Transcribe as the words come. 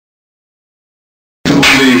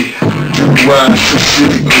me. Do I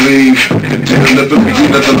sincerely believe that there'll never be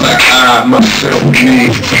another like I myself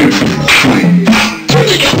need? Please. You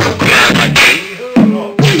niggas don't grind like me.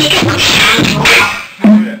 You niggas don't shine like me.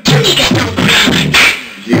 You niggas don't grind like me.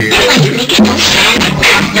 Yeah. That's why you niggas don't shine like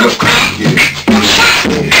me. No grind. No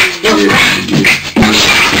shine. No grind. No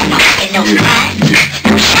shine. Come on. And no grind.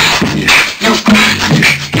 No shine. No grind.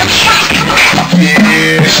 No shine. Come on.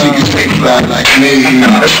 Yeah. These niggas ain't fly like me.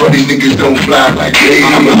 That's why these niggas don't fly like me.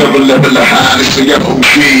 I'm a level of high. They say I'm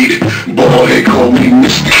OP'd. Ball head call me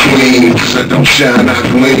Mr. Clean. Cause I don't shine, I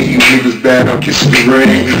gleam. Niggas bad, I'll kiss the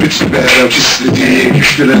rain. Bitch bad, I'll kiss the dick. You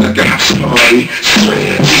feeling like a house party.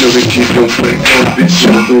 You know that kid don't play dumb. Bitch,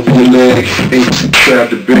 jump over your leg. Ain't too proud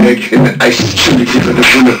to beg. And the ice is chilly, giving a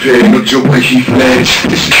Winnipeg. No joke like Heath Ledge.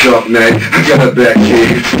 It's a dark night, I got a back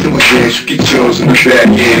here. Do a dance, you get yours in the back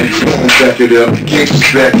end. Go on, back it up,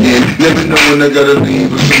 gangsters back in. Never know when I gotta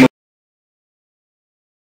leave with some.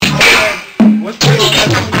 What's going on at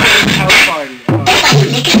the house party?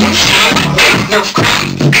 No crap,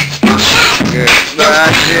 no shot. It's not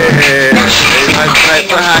here. It's my type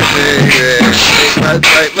of hot baby. It's my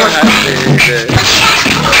type of hot baby.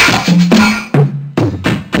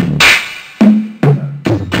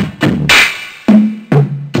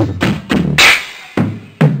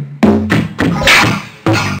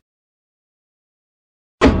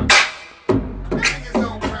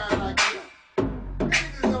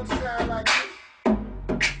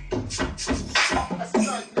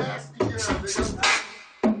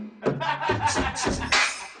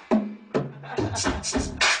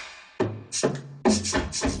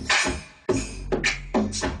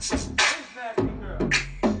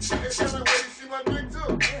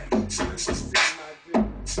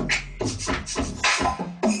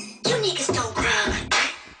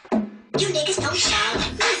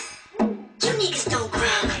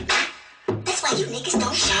 You niggas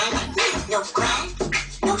don't shine like me. No grind,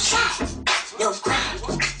 no shine. No grind,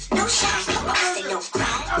 no shine. Come on, say no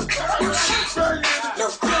grind, no shine. No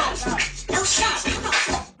grind, no shine. Come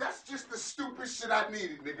on. That's just the stupid shit I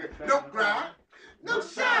needed, nigga. No grind, no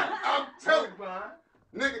shine. I'm telling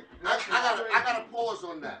you, nigga. I gotta pause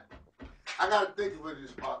on that. I gotta think of it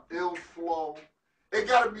as ill flow. It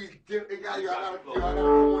gotta be different. I gotta come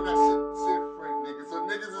on that shit different, nigga. So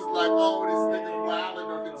niggas is like, oh, this nigga wildin'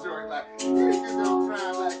 on the joint, like, niggas don't